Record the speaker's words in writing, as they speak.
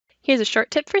Here's a short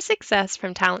tip for success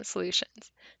from Talent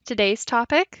Solutions. Today's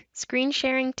topic, screen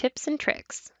sharing tips and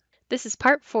tricks. This is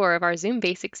part 4 of our Zoom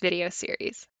Basics video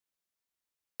series.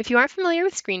 If you aren't familiar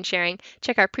with screen sharing,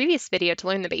 check our previous video to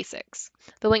learn the basics.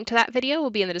 The link to that video will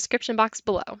be in the description box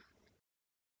below.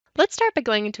 Let's start by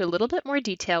going into a little bit more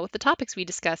detail with the topics we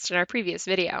discussed in our previous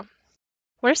video.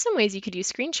 What are some ways you could use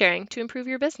screen sharing to improve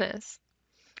your business?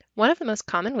 One of the most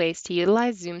common ways to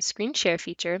utilize Zoom's screen share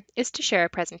feature is to share a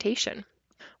presentation.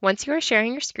 Once you are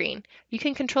sharing your screen, you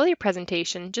can control your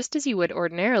presentation just as you would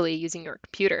ordinarily using your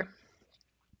computer.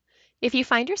 If you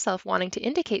find yourself wanting to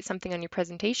indicate something on your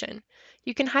presentation,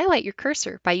 you can highlight your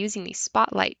cursor by using the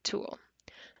Spotlight tool.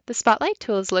 The Spotlight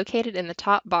tool is located in the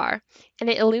top bar, and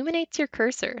it illuminates your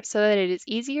cursor so that it is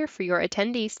easier for your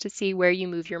attendees to see where you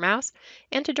move your mouse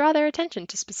and to draw their attention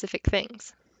to specific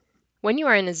things. When you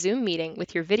are in a Zoom meeting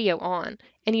with your video on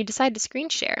and you decide to screen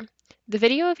share, the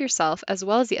video of yourself as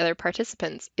well as the other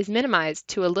participants is minimized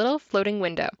to a little floating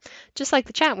window, just like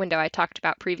the chat window I talked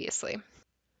about previously.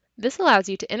 This allows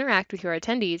you to interact with your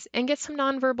attendees and get some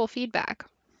nonverbal feedback.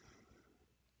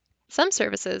 Some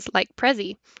services, like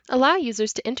Prezi, allow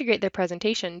users to integrate their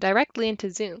presentation directly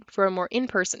into Zoom for a more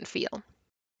in-person feel.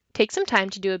 Take some time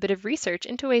to do a bit of research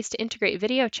into ways to integrate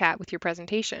video chat with your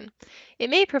presentation. It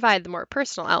may provide the more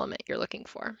personal element you're looking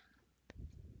for.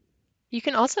 You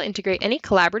can also integrate any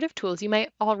collaborative tools you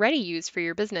might already use for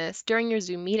your business during your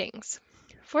Zoom meetings.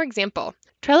 For example,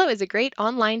 Trello is a great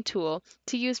online tool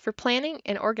to use for planning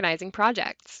and organizing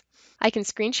projects. I can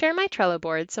screen share my Trello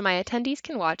board so my attendees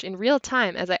can watch in real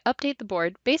time as I update the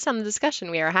board based on the discussion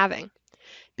we are having.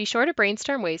 Be sure to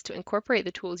brainstorm ways to incorporate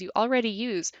the tools you already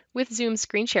use with Zoom's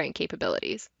screen sharing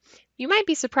capabilities. You might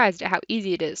be surprised at how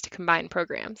easy it is to combine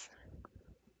programs.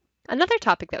 Another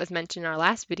topic that was mentioned in our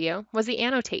last video was the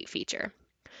Annotate feature.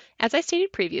 As I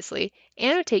stated previously,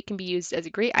 Annotate can be used as a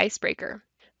great icebreaker,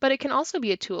 but it can also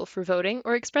be a tool for voting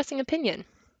or expressing opinion.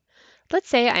 Let's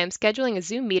say I am scheduling a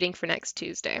Zoom meeting for next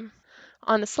Tuesday.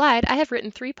 On the slide, I have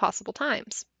written 3 possible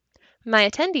times. My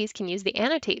attendees can use the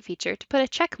Annotate feature to put a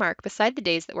check mark beside the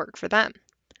days that work for them.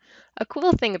 A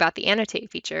cool thing about the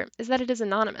Annotate feature is that it is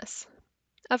anonymous.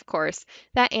 Of course,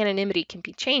 that anonymity can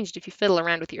be changed if you fiddle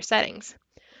around with your settings.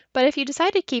 But if you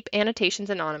decide to keep annotations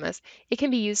anonymous, it can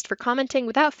be used for commenting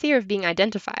without fear of being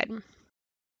identified.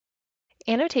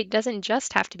 Annotate doesn't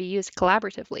just have to be used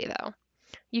collaboratively, though.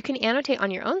 You can annotate on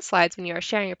your own slides when you are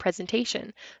sharing a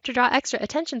presentation to draw extra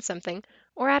attention to something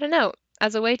or add a note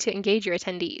as a way to engage your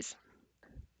attendees.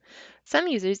 Some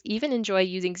users even enjoy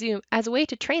using Zoom as a way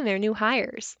to train their new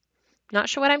hires. Not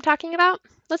sure what I'm talking about?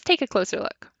 Let's take a closer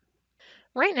look.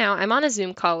 Right now, I'm on a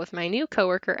Zoom call with my new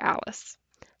coworker, Alice.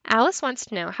 Alice wants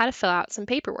to know how to fill out some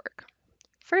paperwork.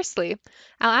 Firstly,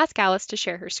 I'll ask Alice to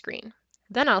share her screen.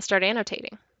 Then I'll start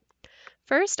annotating.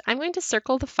 First, I'm going to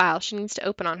circle the file she needs to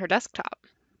open on her desktop.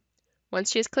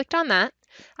 Once she has clicked on that,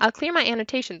 I'll clear my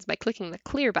annotations by clicking the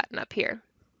Clear button up here.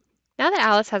 Now that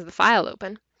Alice has the file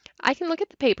open, I can look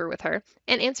at the paper with her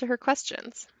and answer her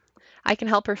questions. I can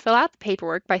help her fill out the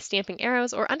paperwork by stamping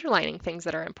arrows or underlining things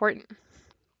that are important.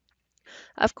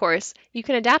 Of course, you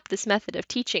can adapt this method of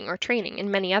teaching or training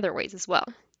in many other ways as well.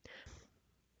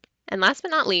 And last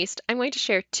but not least, I'm going to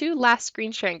share 2 last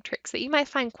screen sharing tricks that you might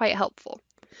find quite helpful.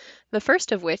 The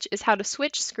first of which is how to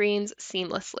switch screens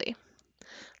seamlessly.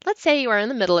 Let's say you are in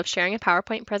the middle of sharing a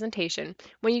PowerPoint presentation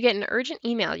when you get an urgent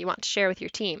email you want to share with your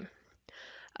team.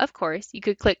 Of course, you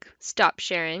could click Stop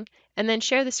Sharing and then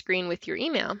share the screen with your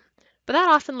email, but that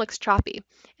often looks choppy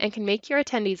and can make your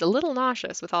attendees a little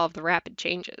nauseous with all of the rapid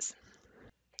changes.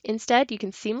 Instead, you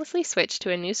can seamlessly switch to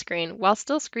a new screen while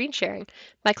still screen sharing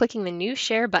by clicking the New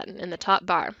Share button in the top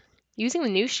bar. Using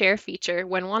the New Share feature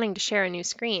when wanting to share a new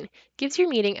screen gives your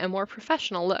meeting a more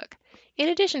professional look, in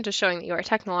addition to showing that you are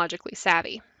technologically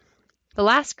savvy. The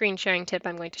last screen sharing tip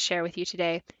I'm going to share with you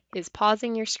today is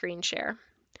pausing your screen share.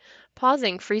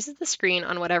 Pausing freezes the screen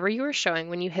on whatever you are showing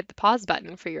when you hit the pause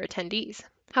button for your attendees.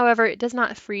 However, it does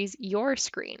not freeze your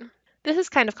screen. This is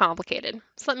kind of complicated,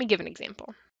 so let me give an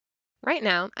example. Right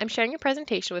now, I'm sharing a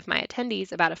presentation with my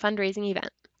attendees about a fundraising event.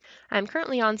 I'm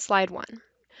currently on slide 1.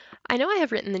 I know I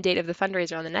have written the date of the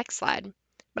fundraiser on the next slide,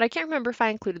 but I can't remember if I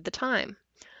included the time.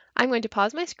 I'm going to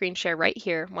pause my screen share right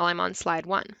here while I'm on slide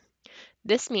 1.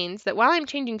 This means that while I'm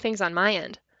changing things on my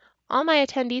end, all my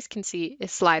attendees can see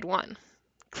is slide 1.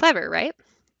 Clever, right?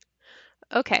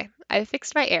 Okay, I've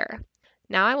fixed my error.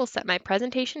 Now I will set my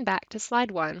presentation back to slide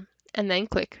 1 and then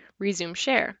click Resume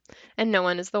Share, and no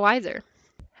one is the wiser.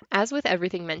 As with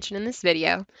everything mentioned in this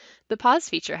video, the pause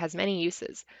feature has many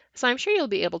uses, so I'm sure you'll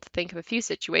be able to think of a few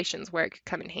situations where it could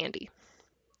come in handy.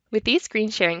 With these screen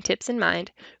sharing tips in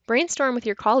mind, brainstorm with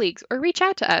your colleagues or reach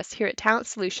out to us here at Talent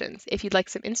Solutions if you'd like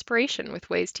some inspiration with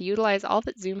ways to utilize all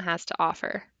that Zoom has to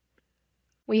offer.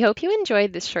 We hope you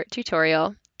enjoyed this short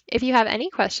tutorial. If you have any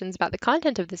questions about the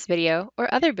content of this video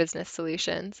or other business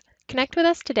solutions, connect with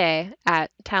us today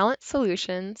at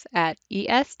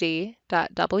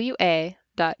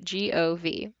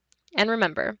talentsolutions@esd.wa.gov. And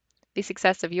remember, the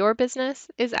success of your business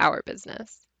is our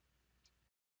business.